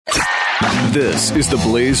This is the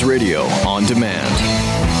Blaze Radio on demand.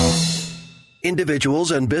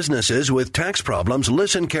 Individuals and businesses with tax problems,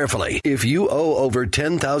 listen carefully. If you owe over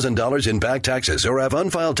 $10,000 in back taxes or have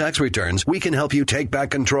unfiled tax returns, we can help you take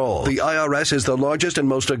back control. The IRS is the largest and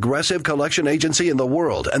most aggressive collection agency in the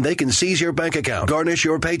world, and they can seize your bank account, garnish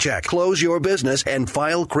your paycheck, close your business, and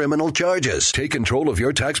file criminal charges. Take control of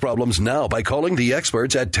your tax problems now by calling the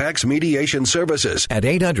experts at Tax Mediation Services at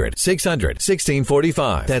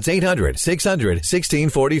 800-600-1645. That's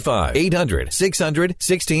 800-600-1645.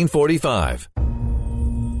 800-600-1645.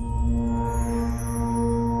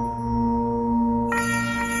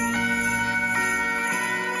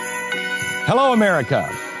 Hello,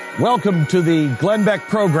 America. Welcome to the Glenn Beck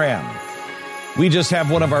program. We just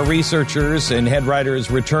have one of our researchers and head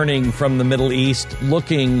writers returning from the Middle East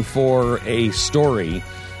looking for a story.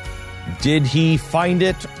 Did he find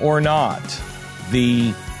it or not?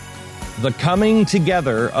 The coming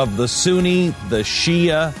together of the Sunni, the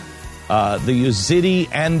Shia, the Yazidi,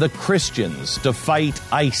 and the Christians to fight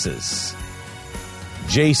ISIS.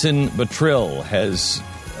 Jason Buttrill has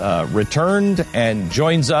returned and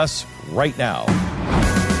joins us right now. I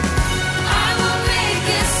will make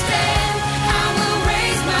a stand. I will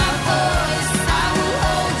raise my voice. I will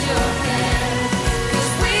hold your hand.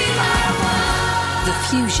 'Cause we are one. The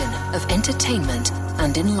fusion of entertainment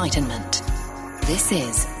and enlightenment. This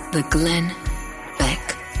is the Glenn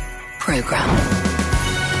Beck program.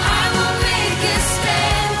 I will make a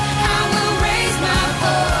stand. I will raise my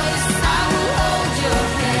voice. I will hold your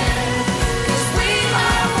hand. 'Cause we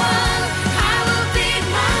are one. I will beat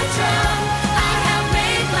my drum. I have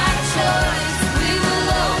made my choice. We will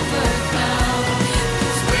overcome.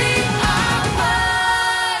 'Cause we are one.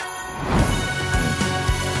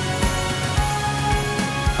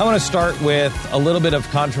 I want to start with a little bit of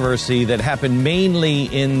controversy that happened mainly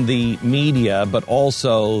in the media, but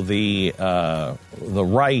also the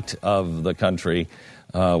right of the country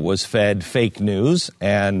was fed fake news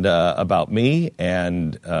and about me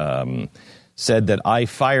and said that I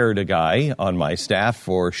fired a guy on my staff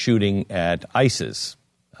for shooting at ISIS.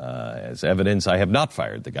 As evidence, I have not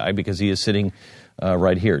fired the guy because he is sitting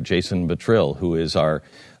right here, Jason Buttrill, who is our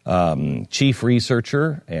chief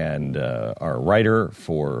researcher and our writer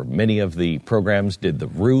for many of the programs, did The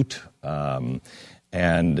Root,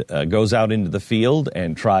 and goes out into the field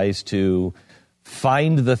and tries to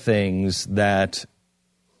find the things that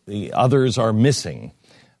the others are missing.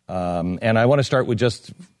 And I want to start with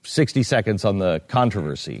just 60 seconds on the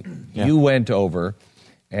controversy. Yeah. You went over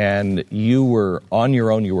and you were on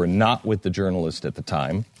your own. You were not with the journalist at the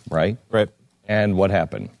time, right? Right. And what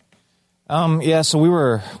happened? So we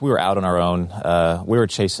were out on our own. We were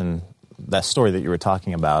chasing that story that you were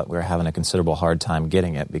talking about. We were having a considerable hard time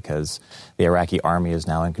getting it because the Iraqi army is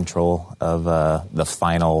now in control of the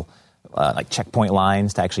final checkpoint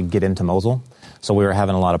lines to actually get into Mosul. So we were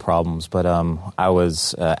having a lot of problems. But I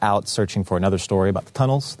was out searching for another story about the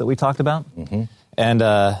tunnels that we talked about. Mm-hmm. And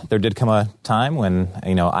there did come a time when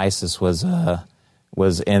ISIS was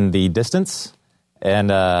in the distance.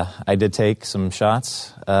 And I did take some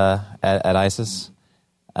shots at ISIS.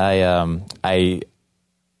 I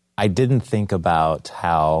didn't think about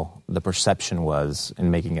how the perception was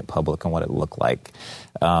in making it public and what it looked like,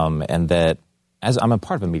 and that as I'm a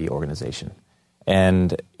part of a media organization,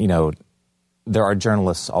 and there are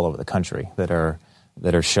journalists all over the country that are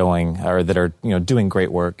showing or that are doing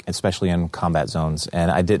great work, especially in combat zones.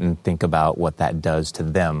 And I didn't think about what that does to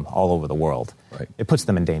them all over the world. Right. It puts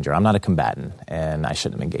them in danger. I'm not a combatant, and I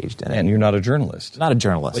shouldn't have engaged in it. And you're not a journalist. Not a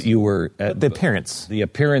journalist. But you were... the appearance. The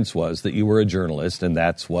appearance was that you were a journalist, and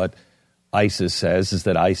that's what ISIS says, is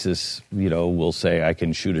that ISIS, will say, I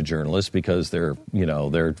can shoot a journalist because they're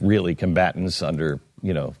really combatants under,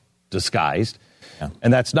 disguised. Yeah.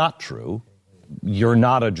 And that's not true. You're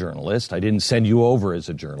not a journalist. I didn't send you over as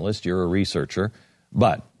a journalist. You're a researcher.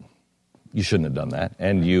 But you shouldn't have done that.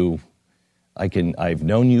 And I've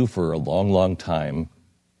known you for a long, long time.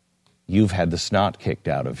 You've had the snot kicked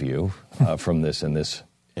out of you from this, and this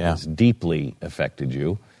has deeply affected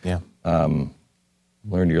you. Yeah.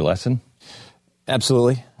 Learned your lesson?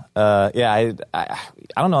 Absolutely. I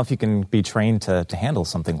don't know if you can be trained to handle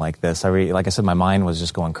something like this. Like I said, my mind was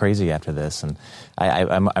just going crazy after this, and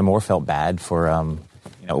I more felt bad for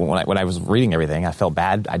when I was reading everything. I felt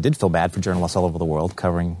bad. I did feel bad for journalists all over the world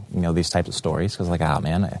covering these types of stories, because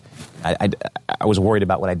I was worried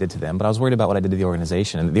about what I did to them, but I was worried about what I did to the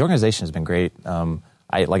organization, and the organization has been great. Like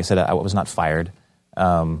I said, I was not fired,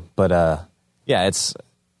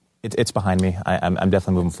 it's behind me. I'm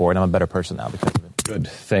definitely moving forward. I'm a better person now because of it. Good.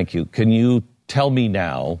 Thank you. Can you tell me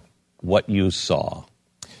now what you saw?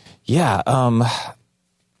 Yeah.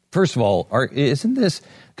 First of all, isn't this,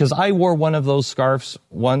 because I wore one of those scarves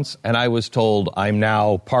once, and I was told I'm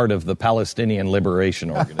now part of the Palestinian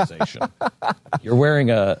Liberation Organization. You're wearing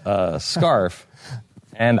a scarf,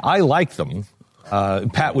 and I like them.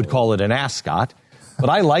 Pat would call it an ascot, but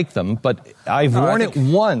I like them. But I've worn it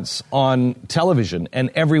once on television, and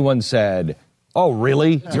everyone said, "Oh,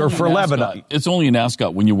 really? You're for Lebanon." It's only an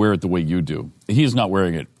ascot when you wear it the way you do. He's not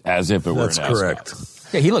wearing it as if it were an ascot. That's correct.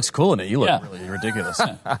 Yeah, he looks cool in it. You look really ridiculous.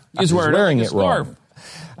 He's wearing it wrong.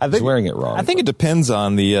 He's wearing it wrong. I think it depends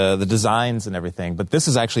on the designs and everything, but this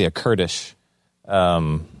is actually a Kurdish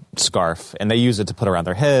scarf, and they use it to put around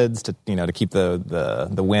their heads to keep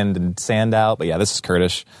the wind and sand out. But yeah, this is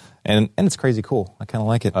Kurdish, and it's crazy cool. I kind of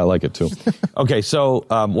like it. I like it too. Okay, so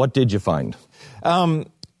what did you find?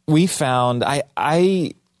 We found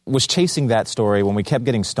I was chasing that story when we kept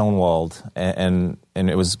getting stonewalled, and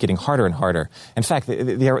it was getting harder and harder. In fact,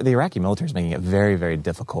 the Iraqi military is making it very, very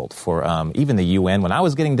difficult for even the UN. When I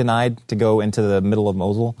was getting denied to go into the middle of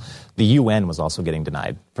Mosul, the UN was also getting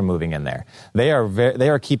denied from moving in there. They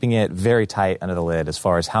are keeping it very tight under the lid as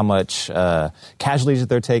far as how much casualties that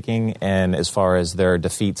they're taking and as far as their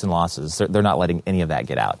defeats and losses. They're not letting any of that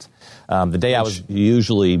get out. The day I was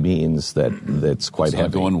usually means that it's quite heavy.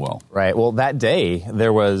 Not going well. Right. Well, that day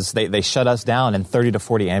they shut us down, and 30 to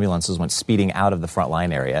 40 ambulances went speeding out of the front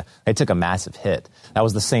line area. They took a massive hit. That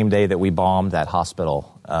was the same day that we bombed that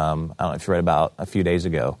hospital. I don't know if you read about a few days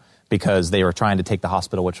ago, because they were trying to take the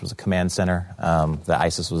hospital, which was a command center that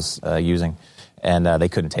ISIS was using, and they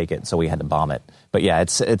couldn't take it, so we had to bomb it. But yeah,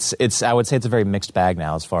 it's I would say it's a very mixed bag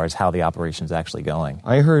now as far as how the operation's actually going.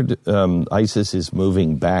 I heard ISIS is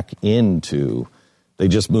moving back into. They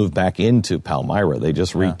just moved back into Palmyra. They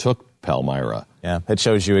just retook Palmyra. Yeah, it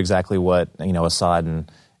shows you exactly what Assad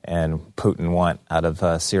and Putin want out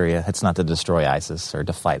of Syria. It's not to destroy ISIS or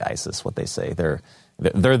to fight ISIS. What they say,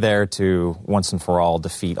 they're there to once and for all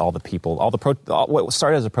defeat all the people. What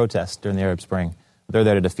started as a protest during the Arab Spring. They're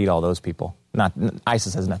there to defeat all those people.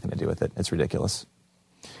 ISIS has nothing to do with it. It's ridiculous.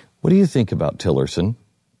 What do you think about Tillerson?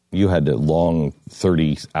 You had a long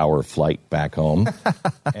 30-hour flight back home.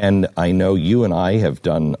 And I know you and I have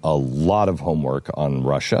done a lot of homework on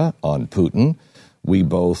Russia, on Putin. We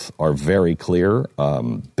both are very clear,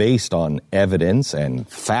 based on evidence and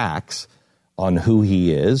facts, on who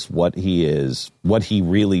he is, what he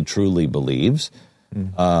really truly believes.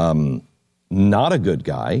 Not a good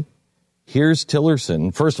guy. Here's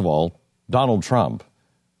Tillerson, first of all, Donald Trump,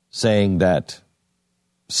 saying that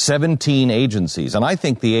 17 agencies, and I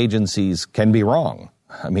think the agencies can be wrong.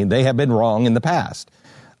 I mean, they have been wrong in the past.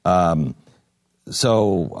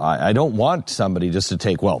 So I don't want somebody just to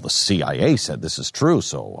take, well, the CIA said this is true,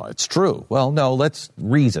 so it's true. Well, no, let's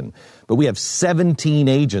reason. But we have 17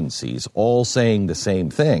 agencies all saying the same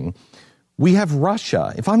thing. We have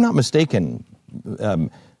Russia. If I'm not mistaken,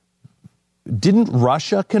 didn't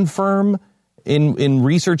Russia confirm in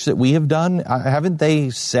research that we have done? Haven't they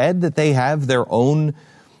said that they have their own,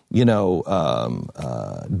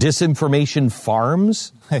 disinformation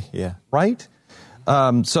farms? Yeah. Right?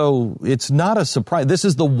 So it's not a surprise. This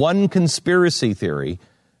is the one conspiracy theory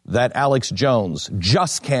that Alex Jones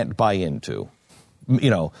just can't buy into.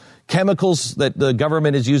 Chemicals that the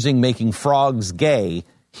government is using making frogs gay,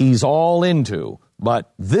 he's all into.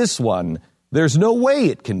 But this one, there's no way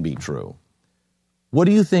it can be true. What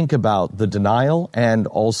do you think about the denial and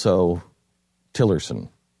also Tillerson?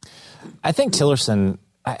 I think Tillerson,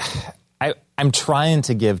 I'm trying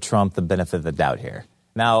to give Trump the benefit of the doubt here.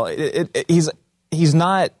 Now, he's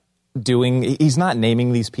not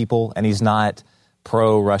naming these people, and he's not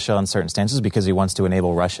pro-Russia on certain stances because he wants to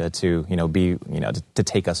enable Russia to, to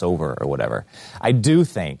take us over or whatever. I do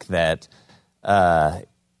think that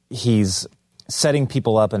he's setting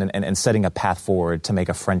people up and setting a path forward to make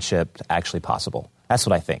a friendship actually possible. That's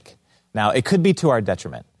what I think. Now, it could be to our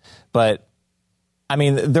detriment, but I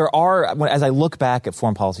mean, as I look back at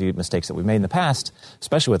foreign policy mistakes that we've made in the past,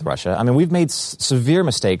 especially with Russia, I mean, we've made severe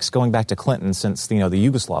mistakes going back to Clinton since, the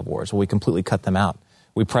Yugoslav wars, where we completely cut them out.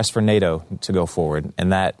 We pressed for NATO to go forward,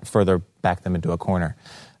 and that further backed them into a corner.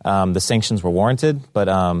 The sanctions were warranted, but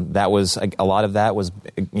that was a lot of that was,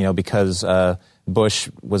 because Bush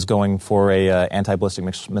was going for a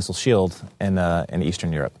anti-ballistic missile shield in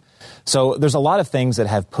Eastern Europe. So there's a lot of things that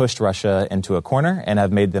have pushed Russia into a corner and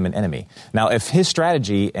have made them an enemy. Now, if his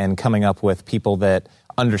strategy in coming up with people that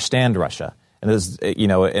understand Russia, and there's,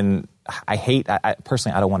 and I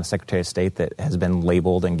personally, I don't want a Secretary of State that has been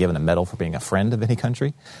labeled and given a medal for being a friend of any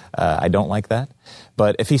country. I don't like that.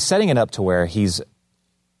 But if he's setting it up to where he's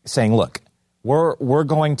saying, look, we're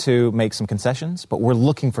going to make some concessions, but we're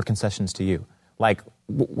looking for concessions to you. Like,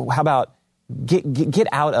 how about get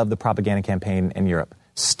out of the propaganda campaign in Europe.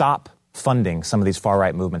 Stop funding some of these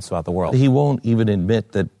far-right movements throughout the world. He won't even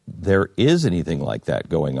admit that there is anything like that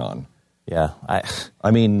going on. Yeah.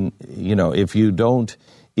 I mean, if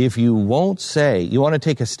you won't say, you want to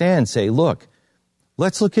take a stand, say, look,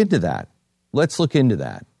 let's look into that. Let's look into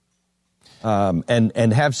that.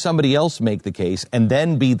 And have somebody else make the case and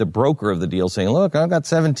then be the broker of the deal saying, look, I've got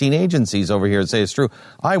 17 agencies over here that say it's true.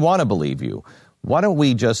 I want to believe you. Why don't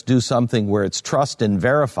we just do something where it's trust and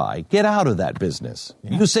verify? Get out of that business.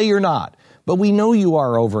 Yeah. You say you're not, but we know you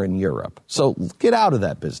are over in Europe. So get out of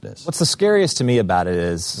that business. What's the scariest to me about it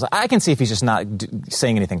is I can see if he's just not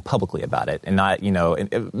saying anything publicly about it and not,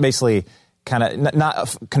 basically kind of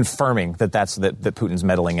not confirming that Putin's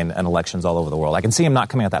meddling in elections all over the world. I can see him not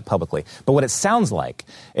coming out that publicly. But what it sounds like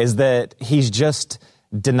is that he's just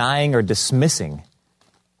denying or dismissing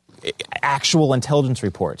actual intelligence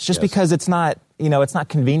reports just because it's not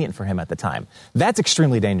convenient for him at the time. That's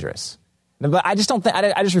extremely dangerous. But I just don't think,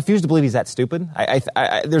 I just refuse to believe he's that stupid.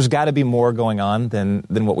 There's got to be more going on than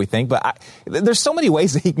what we think. But there's so many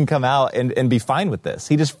ways that he can come out and be fine with this.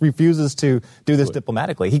 He just refuses to do this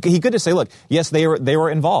diplomatically. He could just say, look, yes, they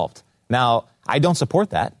were involved. Now, I don't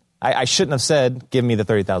support that. I shouldn't have said, give me the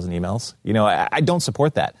 30,000 emails. I don't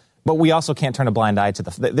support that. But we also can't turn a blind eye to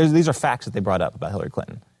these are facts that they brought up about Hillary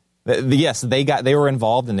Clinton. Yes, they were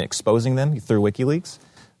involved in exposing them through WikiLeaks.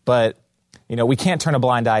 But we can't turn a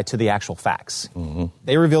blind eye to the actual facts. Mm-hmm.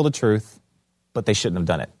 They revealed the truth, but they shouldn't have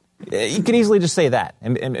done it. You could easily just say that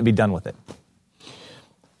and be done with it.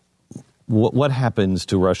 What happens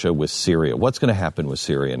to Russia with Syria? What's going to happen with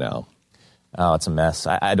Syria now? Oh, it's a mess.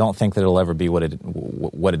 I don't think that it'll ever be what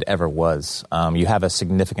it ever was. You have a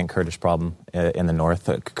significant Kurdish problem in the north.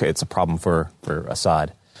 It's a problem for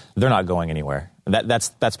Assad. They're not going anywhere.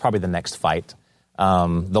 That's probably the next fight.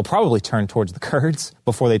 They'll probably turn towards the Kurds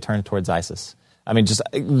before they turn towards ISIS. I mean, just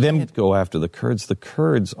them can't go after the Kurds. The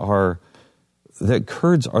Kurds are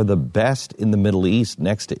the best in the Middle East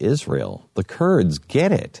next to Israel. The Kurds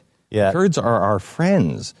get it. Yeah. The Kurds are our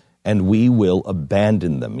friends, and we will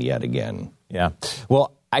abandon them yet again. Yeah.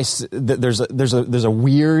 Well, there's a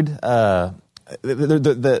weird.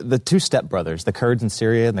 The two stepbrothers, the Kurds in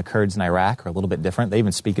Syria and the Kurds in Iraq, are a little bit different. They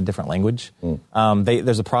even speak a different language.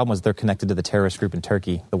 There's a problem is they're connected to the terrorist group in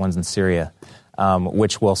Turkey, the ones in Syria,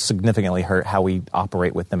 which will significantly hurt how we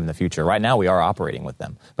operate with them in the future. Right now, we are operating with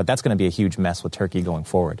them, but that's going to be a huge mess with Turkey going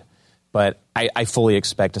forward. But I fully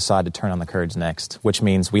expect Assad to turn on the Kurds next, which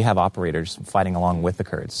means we have operators fighting along with the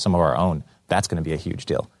Kurds, some of our own. That's going to be a huge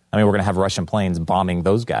deal. I mean, we're going to have Russian planes bombing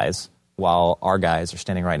those guys while our guys are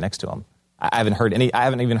standing right next to them. I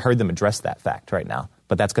haven't even heard them address that fact right now,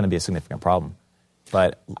 but that's going to be a significant problem.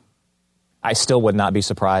 But I still would not be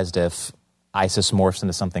surprised if ISIS morphs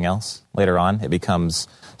into something else later on. It becomes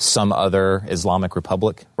some other Islamic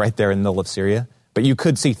republic right there in the middle of Syria. But you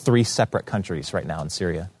could see 3 separate countries right now in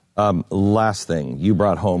Syria. Last thing, you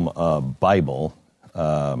brought home a Bible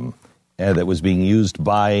that was being used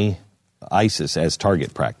by ISIS as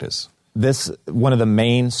target practice. One of the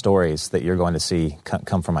main stories that you're going to see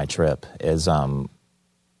come from my trip is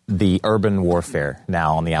the urban warfare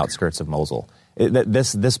now on the outskirts of Mosul.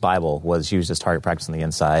 This Bible was used as target practice on the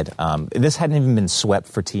inside. This hadn't even been swept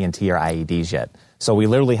for TNT or IEDs yet. So we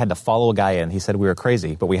literally had to follow a guy in. He said we were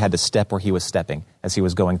crazy, but we had to step where he was stepping as he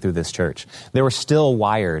was going through this church. There were still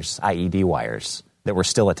wires, IED wires, that were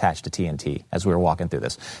still attached to TNT as we were walking through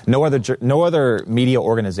this. No other media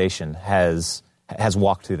organization has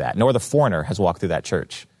walked through that. No other foreigner has walked through that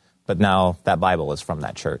church. But now that Bible is from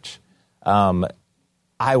that church.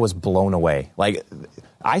 I was blown away. Like,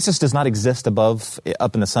 ISIS does not exist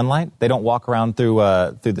up in the sunlight. They don't walk around through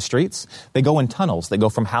the streets. They go in tunnels. They go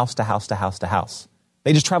from house to house to house to house.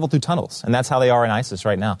 They just travel through tunnels, and that's how they are in ISIS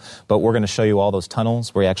right now. But we're going to show you all those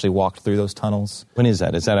tunnels. We actually walked through those tunnels. When is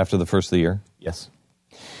that? Is that after the first of the year? Yes.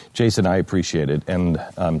 Jason, I appreciate it, and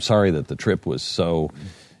I'm sorry that the trip was so...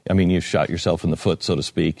 I mean, you shot yourself in the foot, so to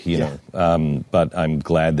speak, you know. But I'm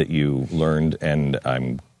glad that you learned, and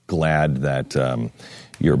I'm glad that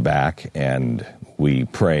you're back. And we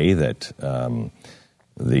pray that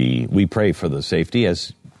we pray for the safety,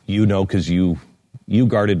 as you know, because you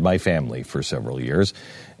guarded my family for several years,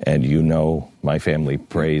 and you know my family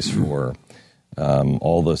prays for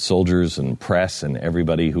all the soldiers and press and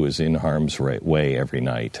everybody who is in harm's way every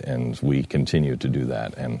night, and we continue to do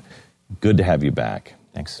that. And good to have you back.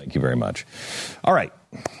 Thanks. Thank you very much. All right.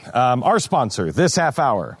 Our sponsor this half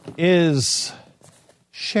hour is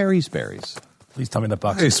Sherry's Berries. Please tell me that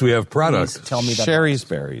box. Nice, we have product. Please tell me that Sherry's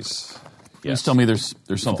Berries. Please tell me there's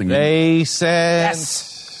something. They sent.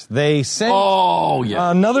 Yes. They sent. Oh,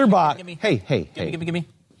 yeah. Another box. Gimme. Hey. Gimme.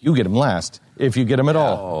 You get them last, if you get them at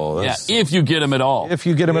all. Yeah, if you get them at all. If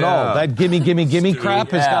you get them at all. That gimme crap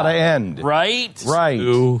has got to end. Right? Right.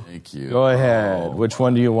 Thank you. Go ahead. Which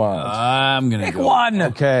one do you want? I'm going to Pick go. one.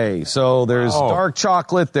 Okay, so there's dark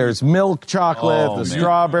chocolate, there's milk chocolate, the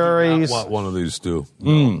strawberries. I want one of these, too.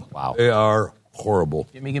 Wow. They are horrible.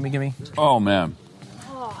 Gimme. Oh, man.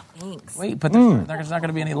 Thanks. Wait, but there's not going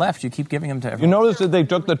to be any left. You keep giving them to You everyone. notice that they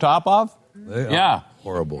took the top off? They are Yeah.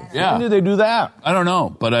 horrible. Yeah. When did they do that? I don't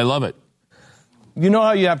know, but I love it. You know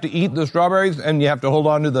how you have to eat the strawberries and you have to hold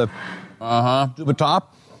on to the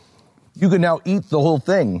top? You can now eat the whole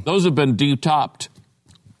thing. Those have been de-topped.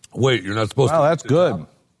 Wait, you're not supposed to. Wow, that's good.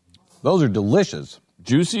 Those are delicious.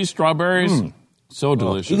 Juicy strawberries. So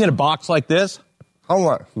delicious. You get a box like this? How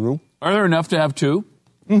much? Are there enough to have two?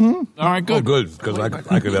 Mm-hmm. All right, Oh, good. good, because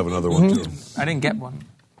I could have another one, too. I didn't get one.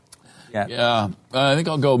 Yeah. I think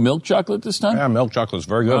I'll go milk chocolate this time. Yeah, milk chocolate's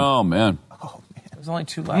very good. Oh, man. There's only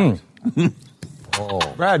 2 left.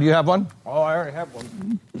 Brad, you have one? Oh, I already have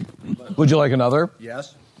one. Would you like another?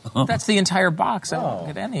 Yes. That's the entire box. I don't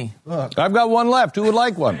get any. I've got one left. Who would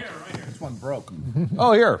like one? This one broke.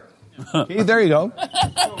 Oh, here. Keith, there you go.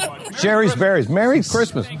 Sherry's Berries. Merry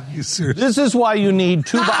Christmas. This is why you need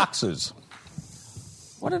 2 boxes.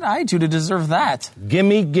 What did I do to deserve that?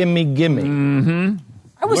 Gimme.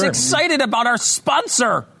 I was excited about our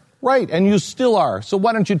sponsor. Right, and you still are. So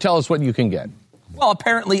why don't you tell us what you can get? Well,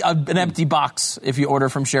 apparently an empty box if you order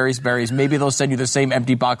from Sherry's Berries. Maybe they'll send you the same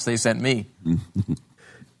empty box they sent me.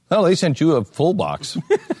 No, they sent you a full box.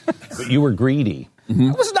 But you were greedy.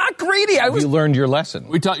 I was not greedy. You learned your lesson.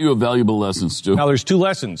 We taught you a valuable lesson, Stu. Now, there's 2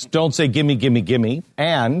 lessons. Don't say gimme.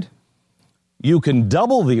 And you can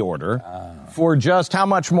double the order for just how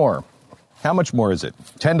much more? How much more is it?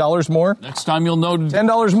 $10 more? Next time you'll know.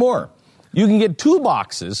 $10 more. You can get 2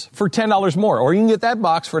 boxes for $10 more, or you can get that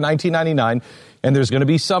box for $19.99, and there's going to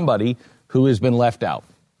be somebody who has been left out.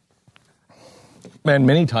 And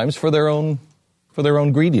many times for their own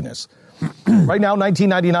greediness. Right now,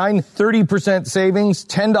 $19.99, 30% savings,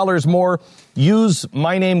 $10 more. Use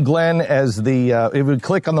my name, Glenn, as the, if you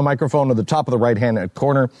click on the microphone at the top of the right-hand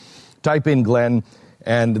corner, type in Glenn,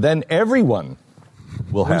 and then everyone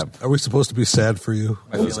will have. Are we supposed to be sad for you?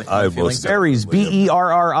 Berries,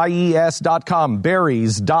 BERRIES.com,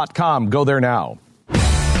 berries.com. Go there now.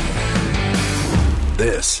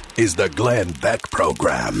 This is the Glenn Beck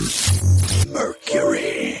Program.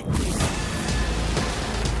 Mercury.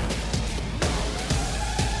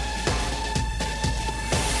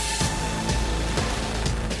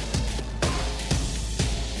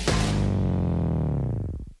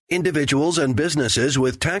 Individuals and businesses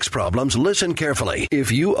with tax problems, listen carefully.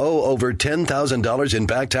 If you owe over $10,000 in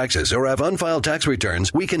back taxes or have unfiled tax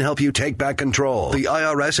returns, we can help you take back control. The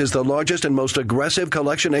IRS is the largest and most aggressive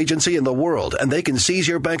collection agency in the world, and they can seize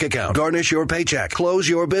your bank account, garnish your paycheck, close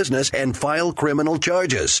your business, and file criminal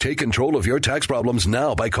charges. Take control of your tax problems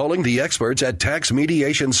now by calling the experts at Tax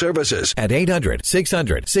Mediation Services at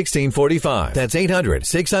 800-600-1645. That's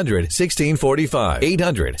 800-600-1645.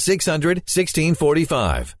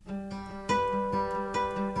 800-600-1645.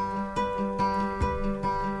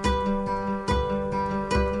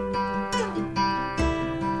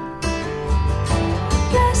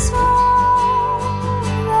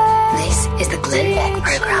 This is the Glenn Beck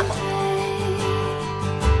Program.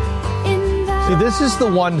 See, this is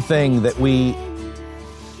the one thing that we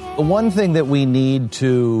need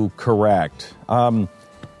to correct. I'm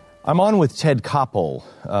on with Ted Koppel,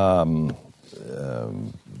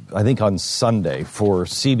 I think on Sunday for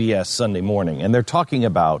CBS Sunday Morning, and they're talking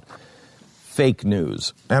about fake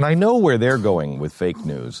news. And I know where they're going with fake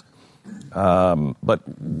news. But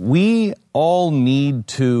we all need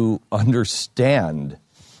to understand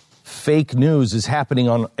fake news is happening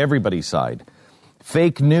on everybody's side.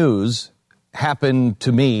 Fake news happened to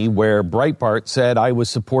me where Breitbart said I was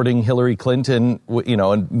supporting Hillary Clinton,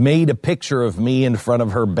 and made a picture of me in front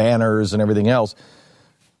of her banners and everything else.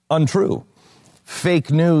 Untrue. Fake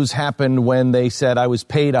news happened when they said I was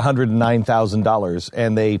paid $109,000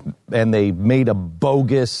 and they made a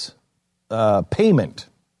bogus payment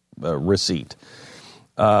receipt.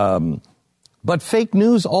 But fake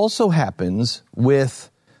news also happens with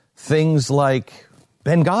things like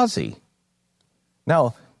Benghazi.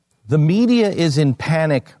 Now, the media is in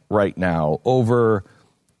panic right now over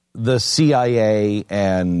the CIA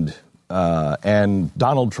and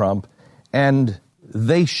Donald Trump, and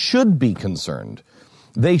they should be concerned.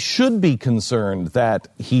 They should be concerned that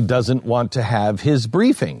he doesn't want to have his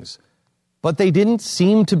briefings. But they didn't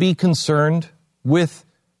seem to be concerned with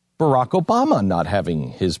Barack Obama not having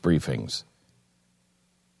his briefings.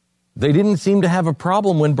 They didn't seem to have a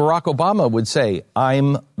problem when Barack Obama would say,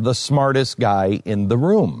 I'm the smartest guy in the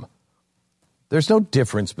room. There's no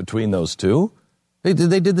difference between those two. They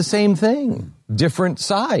did the same thing, different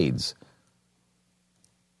sides.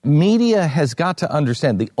 Media has got to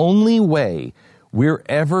understand the only way we're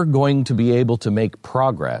ever going to be able to make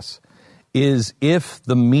progress is if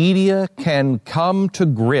the media can come to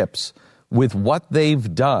grips with what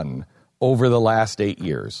they've done over the last 8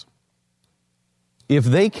 years. If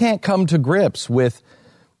they can't come to grips with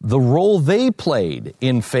the role they played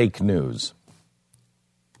in fake news,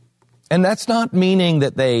 and that's not meaning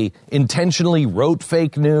that they intentionally wrote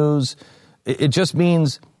fake news, it just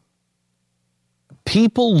means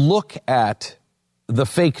people look at the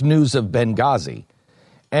fake news of Benghazi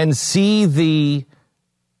and see the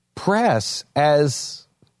press as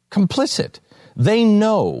complicit. They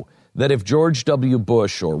know that if George W.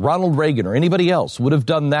 Bush or Ronald Reagan or anybody else would have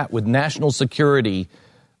done that with national security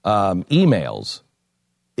emails,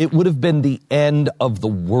 it would have been the end of the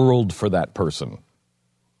world for that person.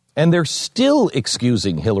 And they're still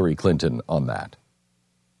excusing Hillary Clinton on that.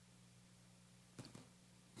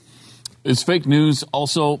 Is fake news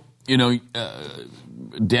also,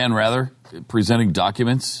 Dan Rather presenting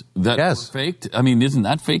documents that were faked? I mean, isn't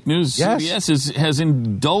that fake news? Yes. CBS has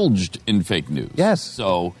indulged in fake news. Yes.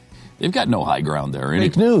 So they've got no high ground there.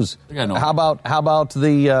 Fake news. They got no How about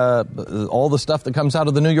the all the stuff that comes out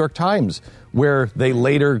of the New York Times, where they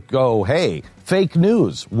later go, "Hey, fake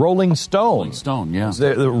news." Rolling Stone. Rolling Stone, yeah.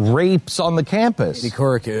 The rapes on the campus. Andy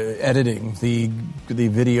Couric editing the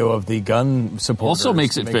video of the gun supporters Also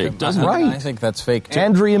makes it to fake, doesn't it? Right. I think that's fake too.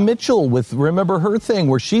 Andrea Mitchell with remember her thing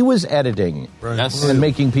where she was editing Yes. and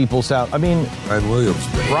making people sound. I mean, Brian Williams.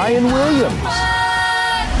 Brian Williams.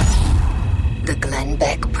 The Glenn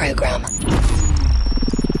Beck Program.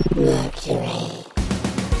 Mercury.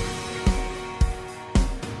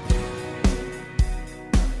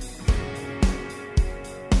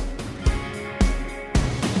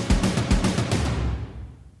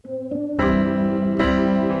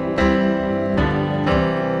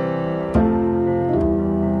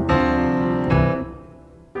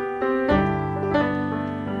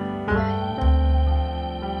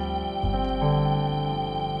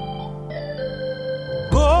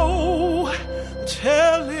 Go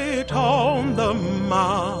tell it on the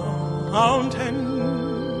mountain,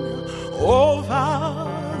 over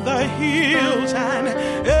the hills and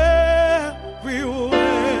everywhere.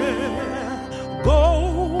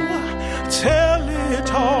 Go tell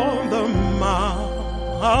it on the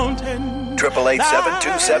mountain.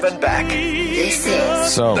 888-727-BECK. This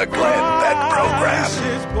is So The Glenn Beck Program.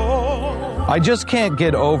 I just can't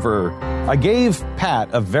get over. I gave Pat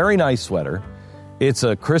a very nice sweater. It's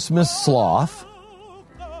a Christmas sloth.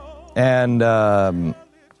 And, I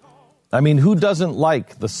mean, who doesn't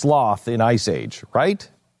like the sloth in Ice Age, right?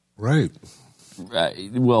 Right.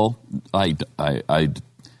 Well, I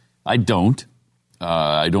don't.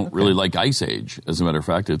 I don't really like Ice Age. As a matter of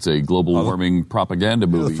fact, it's a global warming propaganda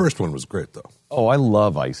movie. The first one was great, though. Oh, I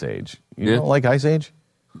love Ice Age. You don't like Ice Age?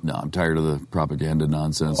 No, I'm tired of the propaganda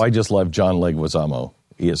nonsense. Oh, I just love John Leguizamo.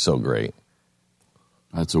 He is so great.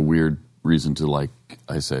 That's a weird reason to like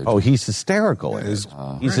Ice Age. Oh, he's hysterical. He's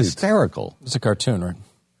He's hysterical. It's a cartoon, right?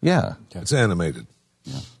 Yeah. It's animated.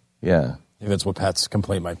 Yeah. Maybe that's what Pat's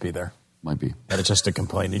complaint might be there. Might be. That it's just a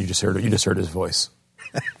complaint, and you just heard his voice.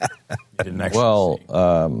 You didn't actually Well,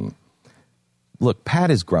 see. Look,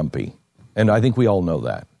 Pat is grumpy, and I think we all know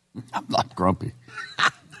that. I'm not grumpy.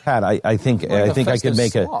 Pat, I think I could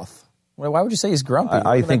make a. Why would you say he's grumpy?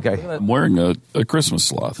 I think I'm wearing a Christmas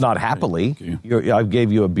sloth. not happily. I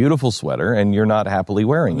gave you a beautiful sweater, and you're not happily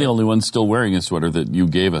wearing I'm the it. only one still wearing a sweater that you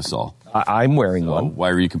gave us all. I'm wearing So one. why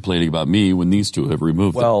are you complaining about me when these two have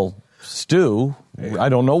removed it? Well, Stu, I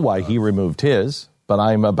don't know why he removed his, but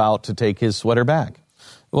I'm about to take his sweater back.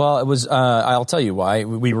 Well, it was. I'll tell you why.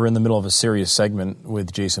 We were in the middle of a serious segment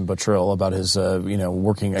with Jason Buttrill about his,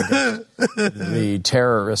 working against the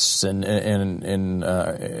terrorists in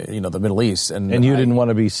the Middle East, and you didn't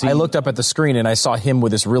want to be seen. I looked up at the screen and I saw him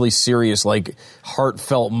with this really serious,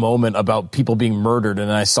 heartfelt moment about people being murdered, and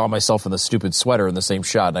I saw myself in the stupid sweater in the same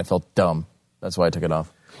shot, and I felt dumb. That's why I took it off.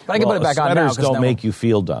 But I can put it back on now. Sweaters don't make you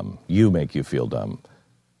feel dumb. You make you feel dumb.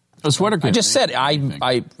 a sweater. I just said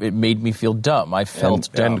it made me feel dumb. I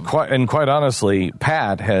felt dumb. And quite honestly,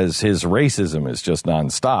 Pat his racism is just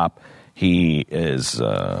nonstop. He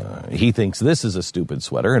thinks this is a stupid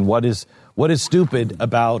sweater, and what is stupid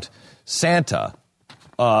about Santa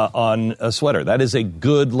on a sweater. That is a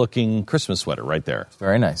good-looking Christmas sweater right there.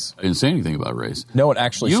 Very nice. I didn't say anything about race. No one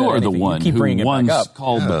actually You said are the anything. You one keep who bringing it back once up.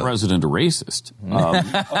 called the president a racist.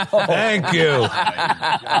 Thank you.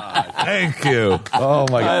 Thank you. Oh,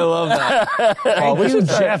 my God. I love that. Oh, you,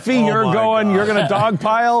 Jeffy, you're going to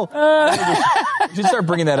dogpile? You should start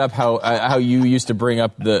bringing that up. How you used to bring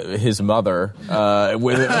up his mother.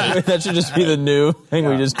 That should just be the new thing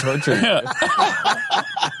we just tortured.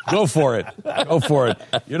 Go for it. Go for it.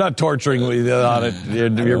 You're not torturing me on it.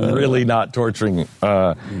 You're really not torturing.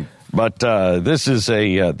 But this is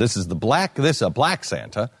a black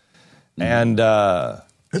Santa, and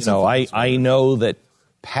I know that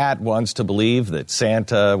Pat wants to believe that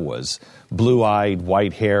Santa was blue-eyed,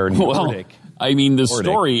 white-haired, Nordic. I mean, the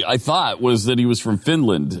story I thought was that he was from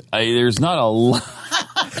Finland. There's not a lot.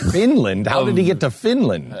 Finland? How did he get to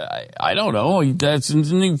Finland? I don't know.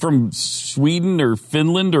 Isn't he from Sweden or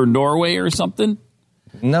Finland or Norway or something?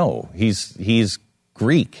 No, he's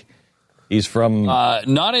Greek. He's from...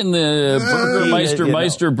 not in the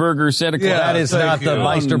Meister Burger Santa Claus. That is not the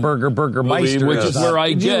Meister Burger Meister. Which is where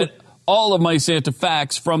I get all of my Santa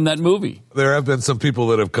facts from that movie. There have been some people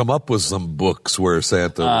that have come up with some books where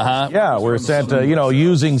Santa... where Santa,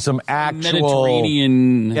 using some actual...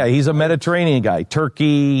 Mediterranean... Yeah, he's a Mediterranean guy.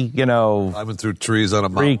 Turkey, climbing through trees on a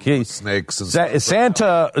mountain with snakes and stuff.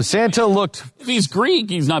 Santa looked... If he's Greek,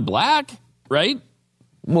 he's not black, right?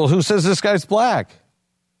 Well, who says this guy's black?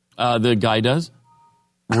 The guy does.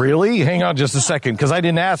 Really? Hang on just a second, because I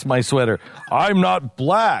didn't ask my sweater. I'm not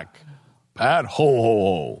black. Pat, ho, ho,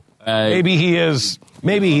 ho. Maybe he is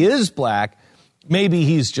black. Maybe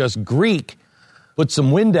he's just Greek, put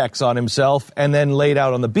some Windex on himself, and then laid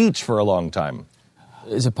out on the beach for a long time.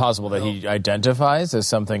 Is it possible that he identifies as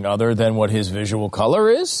something other than what his visual color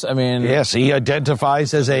is? I mean... Yes, he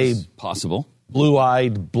identifies as a possible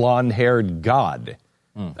blue-eyed, blonde-haired god.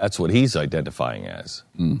 That's what he's identifying as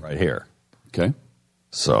right here. Okay.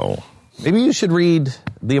 So maybe you should read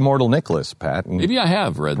The Immortal Nicholas, Pat. And maybe I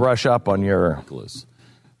have read brush up on your Nicholas.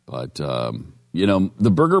 But,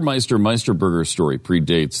 the Burgermeister Burger story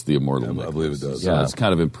predates The Immortal Nicholas. I believe it does. So it's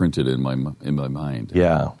kind of imprinted in my mind.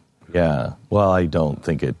 Yeah. Well, I don't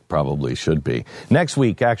think it probably should be. Next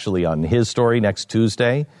week, actually, on his story, next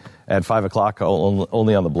Tuesday at 5 o'clock,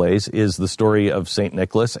 only on The Blaze, is the story of St.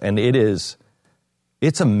 Nicholas. And it's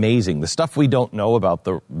amazing. The stuff we don't know about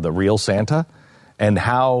the real Santa and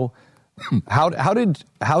how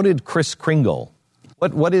did Kris Kringle,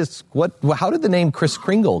 how did the name Kris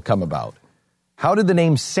Kringle come about? How did the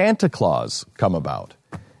name Santa Claus come about?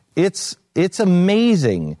 It's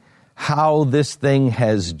amazing how this thing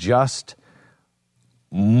has just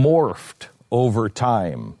morphed over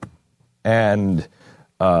time and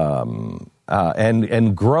grown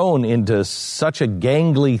into such a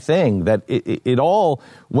gangly thing that it all,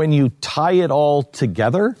 when you tie it all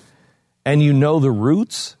together and the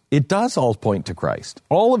roots, it does all point to Christ.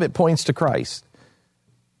 All of it points to Christ.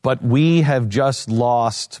 But we have just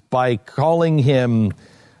lost, by calling him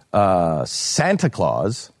Santa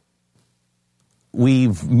Claus,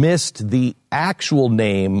 we've missed the actual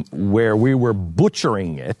name where we were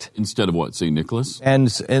butchering it. Instead of what, St. Nicholas?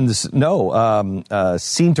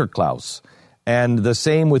 Sinterklaas. And the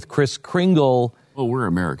same with Kris Kringle. Well, we're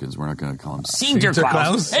Americans. We're not going to call him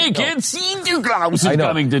Sinterklaas. Hey, kids, Sinterklaas is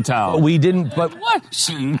coming to town. We didn't, but... What?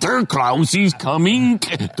 Sinterklaas is coming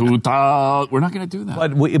to town. We're not going to do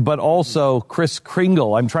that. But also, Kris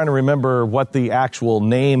Kringle, I'm trying to remember what the actual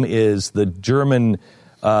name is, the German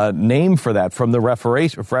name for that from the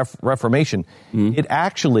Reformation. It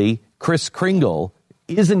actually, Kris Kringle,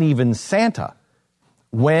 isn't even Santa.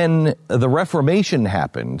 When the Reformation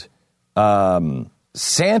happened...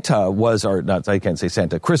 Kris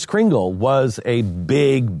Kringle was a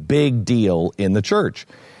big deal in the church.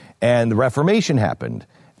 And the Reformation happened.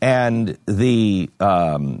 And the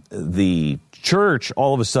church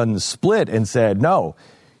all of a sudden split and said, no,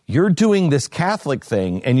 you're doing this Catholic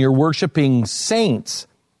thing and you're worshiping saints.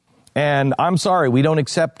 And I'm sorry, we don't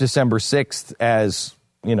accept December 6th as,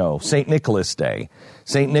 St. Nicholas Day.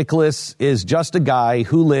 St. Nicholas is just a guy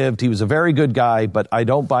who lived. He was a very good guy, but I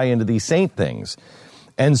don't buy into these saint things.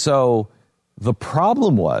 And so the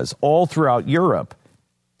problem was, all throughout Europe,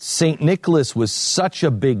 St. Nicholas was such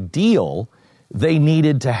a big deal, they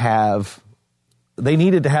needed to have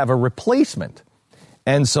a replacement.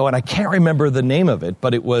 And so, and I can't remember the name of it,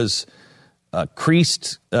 but it was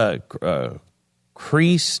Christ. I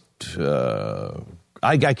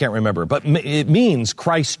can't remember, but it means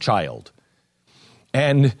Christ child.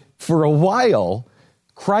 And for a while,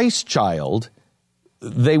 Christ child,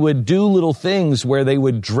 they would do little things where they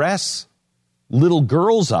would dress little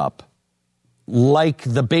girls up like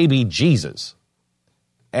the baby Jesus.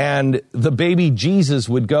 And the baby Jesus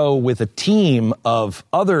would go with a team of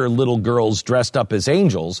other little girls dressed up as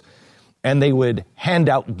angels, and they would hand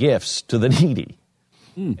out gifts to the needy.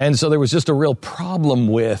 And so there was just a real problem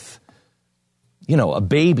with, a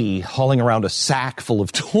baby hauling around a sack full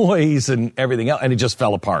of toys and everything else, and it just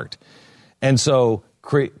fell apart. And so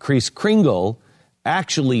Kris Kringle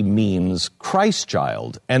actually means Christ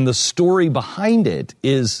child, and the story behind it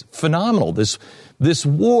is phenomenal. This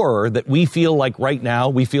war that we feel like right now,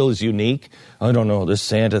 we feel is unique. I don't know, this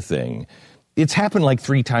Santa thing. It's happened like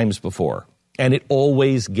 3 times before, and it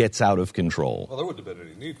always gets out of control. Well, there wouldn't have been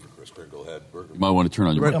any need for Kris Kringle had Burger. You might want to turn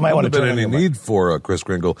on your. There wouldn't have been any need for Kris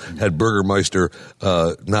Kringle had Burgermeister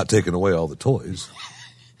not taken away all the toys.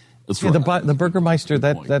 That's Yeah, right. the Burgermeister,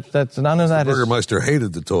 that's none of that is. Burgermeister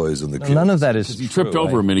hated the toys and the kids. None of that is. He tripped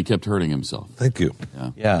over him and he kept hurting himself. Thank you.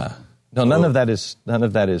 Yeah. No, none of that is. None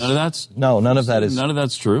of that is. None of that's. No, none of that is. None of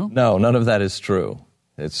that's true. No, none of that is true.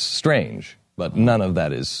 It's strange, but none of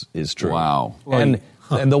that is true. Wow.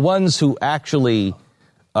 And the ones who actually,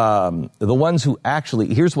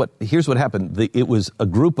 here's what happened. It was a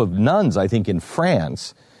group of nuns, I think, in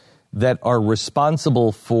France, that are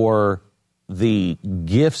responsible for the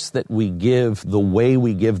gifts that we give the way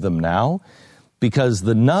we give them now, because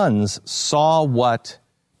the nuns saw what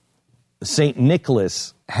St.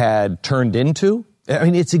 Nicholas had turned into. I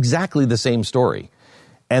mean, it's exactly the same story.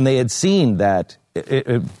 And they had seen that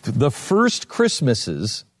the first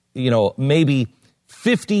Christmases, maybe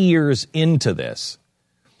 50 years into this,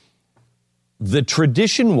 the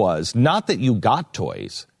tradition was not that you got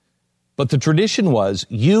toys, but the tradition was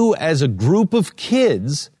you as a group of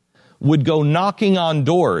kids would go knocking on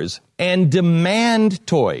doors and demand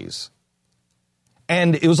toys.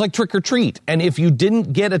 And it was like trick or treat. And if you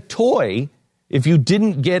didn't get a toy, if you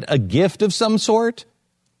didn't get a gift of some sort,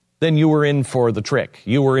 then you were in for the trick.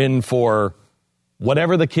 You were in for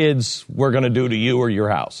whatever the kids were going to do to you or your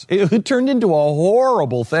house. It turned into a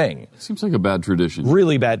horrible thing. Seems like a bad tradition.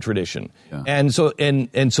 Really bad tradition. Yeah. And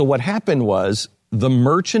so what happened was the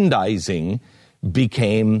merchandising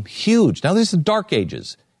became huge. Now, this is the Dark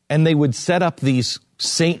Ages. And they would set up these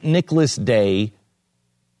St. Nicholas Day,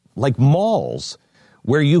 like malls,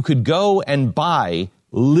 where you could go and buy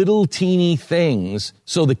little teeny things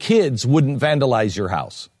so the kids wouldn't vandalize your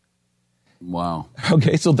house. Wow.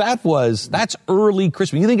 Okay, so that's early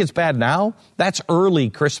Christmas. You think it's bad now? That's early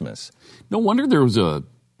Christmas. No wonder there was a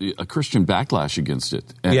Christian backlash against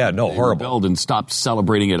it. And Yeah, no, they horrible. rebelled and stopped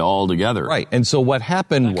celebrating it altogether. Right, and so what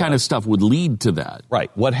happened That kind of stuff would lead to that.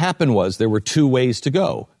 Right, what happened was there were 2 ways to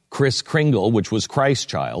go. Kris Kringle, which was Christ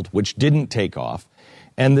child, which didn't take off,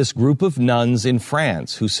 and this group of nuns in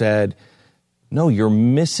France who said, no, you're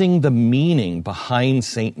missing the meaning behind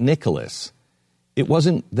St. Nicholas. It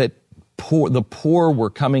wasn't that the poor were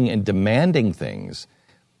coming and demanding things.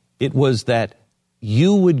 It was that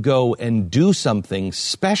you would go and do something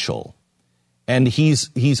special. And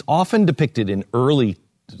he's often depicted in early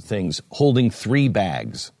things holding 3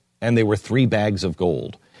 bags, and they were 3 bags of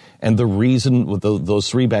gold. And the reason with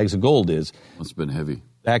those 3 bags of gold is... Must have been heavy.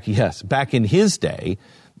 Back in his day,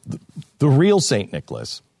 the real St.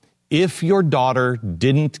 Nicholas, if your daughter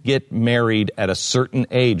didn't get married at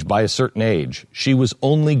by a certain age, she was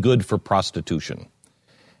only good for prostitution.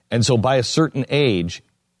 And so by a certain age,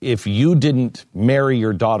 if you didn't marry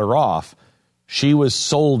your daughter off, she was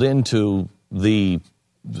sold into the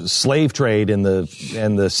slave trade and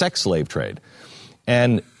the sex slave trade.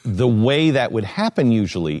 And the way that would happen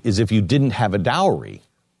usually is if you didn't have a dowry.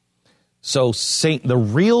 So the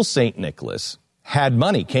real St. Nicholas had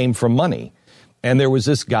money, came from money. And there was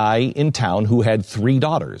this guy in town who had 3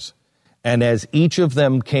 daughters. And as each of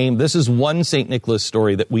them came, this is one St. Nicholas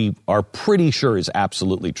story that we are pretty sure is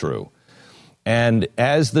absolutely true. And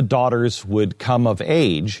as the daughters would come of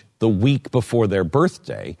age, the week before their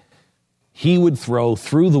birthday, he would throw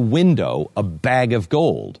through the window a bag of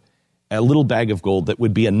gold, a little bag of gold that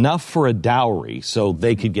would be enough for a dowry so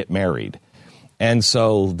they could get married. And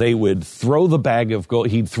so they would throw the bag of gold,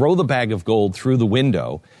 he'd throw the bag of gold through the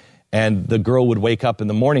window, and the girl would wake up in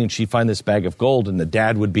the morning and she'd find this bag of gold, and the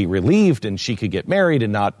dad would be relieved and she could get married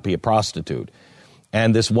and not be a prostitute.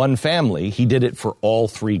 And this one family, he did it for all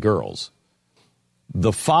 3 girls.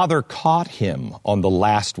 The father caught him on the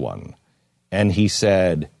last one, and he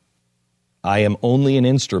said, I am only an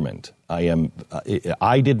instrument.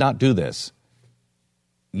 I did not do this.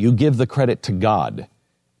 You give the credit to God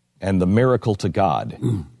and the miracle to God,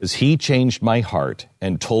 because he changed my heart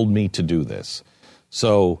and told me to do this.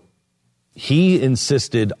 So he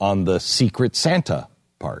insisted on the secret Santa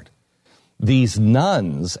part. These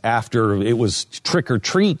nuns, after it was trick or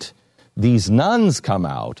treat these nuns come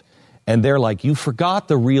out, and they're like, you forgot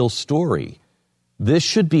the real story. This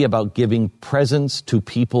should be about giving presents to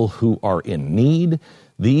people who are in need.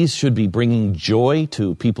 These should be bringing joy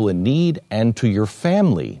to people in need and to your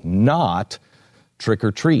family, not trick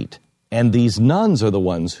or treat. And these nuns are the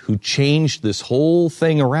ones who changed this whole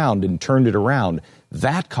thing around and turned it around.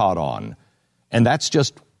 That caught on. And that's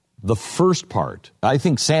just the first part. I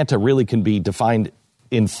think Santa really can be defined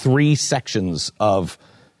in 3 sections of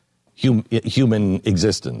human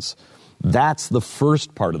existence. That's the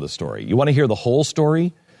first part of the story. You want to hear the whole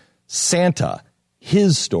story? Santa,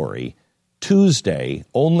 his story, Tuesday,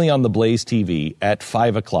 only on the Blaze TV at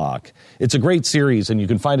 5 o'clock. It's a great series, and you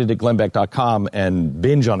can find it at glennbeck.com and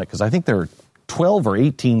binge on it, because I think there are 12 or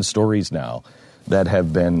 18 stories now that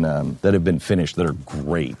have been finished that are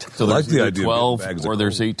great. So there's the idea 12 or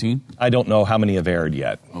there's 18? I don't know how many have aired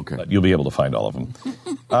yet. Okay. But you'll be able to find all of them.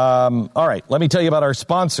 All right, let me tell you about our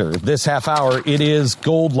sponsor this half hour. It is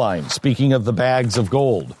Goldline. Speaking of the bags of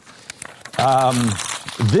gold.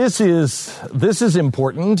 This is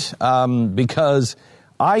important because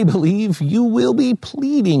I believe you will be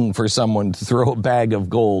pleading for someone to throw a bag of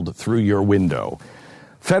gold through your window.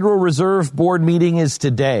 Federal Reserve Board meeting is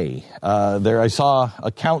today. I saw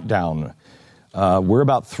a countdown. We're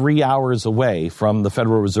about 3 hours away from the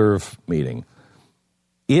Federal Reserve meeting.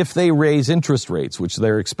 If they raise interest rates, which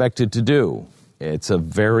they're expected to do, it's a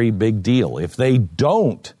very big deal. If they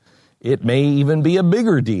don't, it may even be a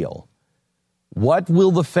bigger deal. What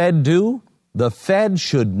will the Fed do? The Fed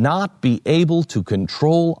should not be able to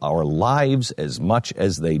control our lives as much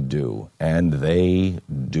as they do, and they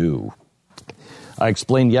do. I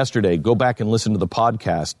explained yesterday, go back and listen to the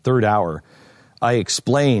podcast, 3rd hour. I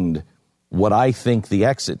explained what I think the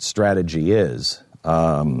exit strategy is,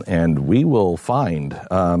 and we will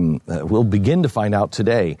we'll begin to find out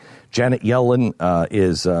today. Janet Yellen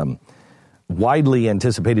is widely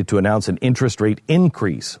anticipated to announce an interest rate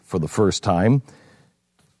increase for the first time.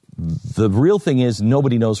 The real thing is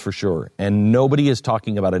nobody knows for sure, and nobody is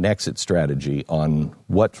talking about an exit strategy on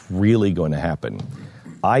what's really going to happen.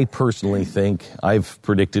 I personally think, I've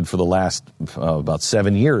predicted for the last about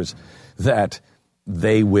 7 years, that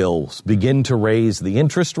they will begin to raise the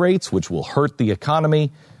interest rates, which will hurt the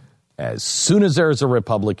economy as soon as there's a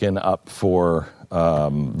Republican up for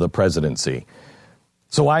the presidency.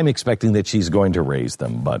 So I'm expecting that she's going to raise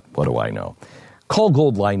them, but what do I know? Call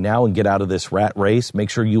Goldline now and get out of this rat race. Make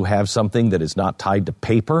sure you have something that is not tied to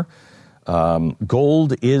paper.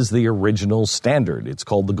 Gold is the original standard. It's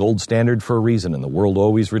called the gold standard for a reason, and the world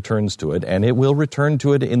always returns to it, and it will return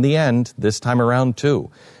to it in the end, this time around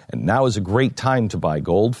too. And now is a great time to buy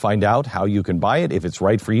gold. Find out how you can buy it. If it's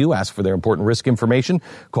right for you, ask for their important risk information.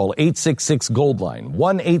 Call 866-GOLDLINE,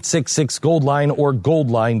 1-866-GOLDLINE, or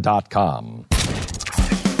goldline.com.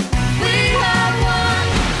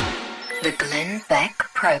 The Glenn Beck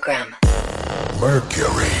Program.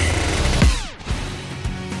 Mercury.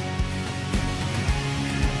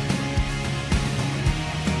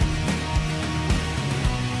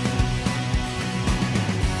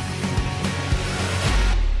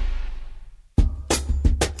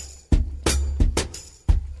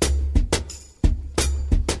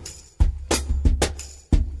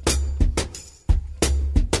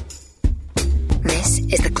 This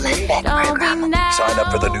is the Glenn Beck Program. Sign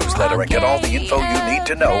up for the newsletter and get all the info you need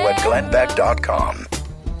to know at glennbeck.com.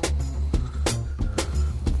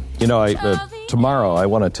 You know, tomorrow I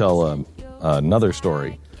want to tell another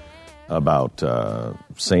story about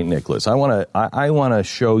St. Nicholas. I want to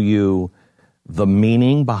show you the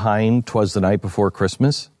meaning behind 'Twas the Night Before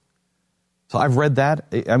Christmas. So I've read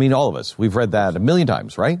that. I mean, all of us, we've read that a million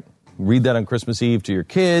times, right? Read that on Christmas Eve to your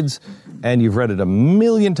kids, and you've read it a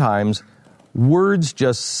million times. Words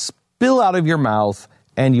just spill out of your mouth,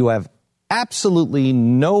 and you have absolutely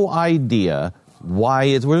no idea why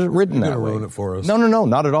it was written that way. You're going to ruin it for us. No,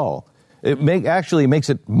 not at all. It makes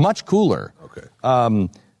it much cooler. Okay.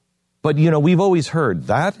 But, you know, we've always heard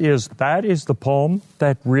that is the poem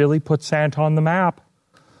that really put Santa on the map.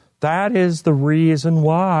 That is the reason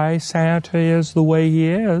why Santa is the way he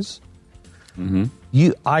is.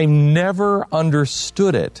 Mm-hmm. I never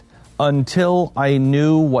understood it until I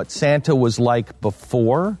knew what Santa was like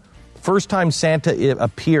before. First time Santa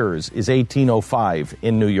appears is 1805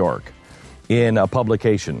 in New York in a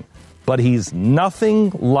publication. But he's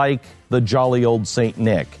nothing like the jolly old St.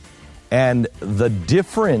 Nick. And the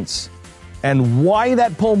difference and why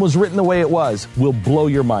that poem was written the way it was will blow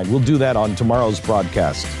your mind. We'll do that on tomorrow's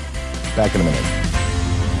broadcast. Back in a minute.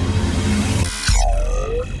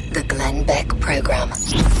 The Glenn Beck Program.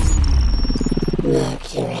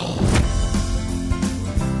 Mercury.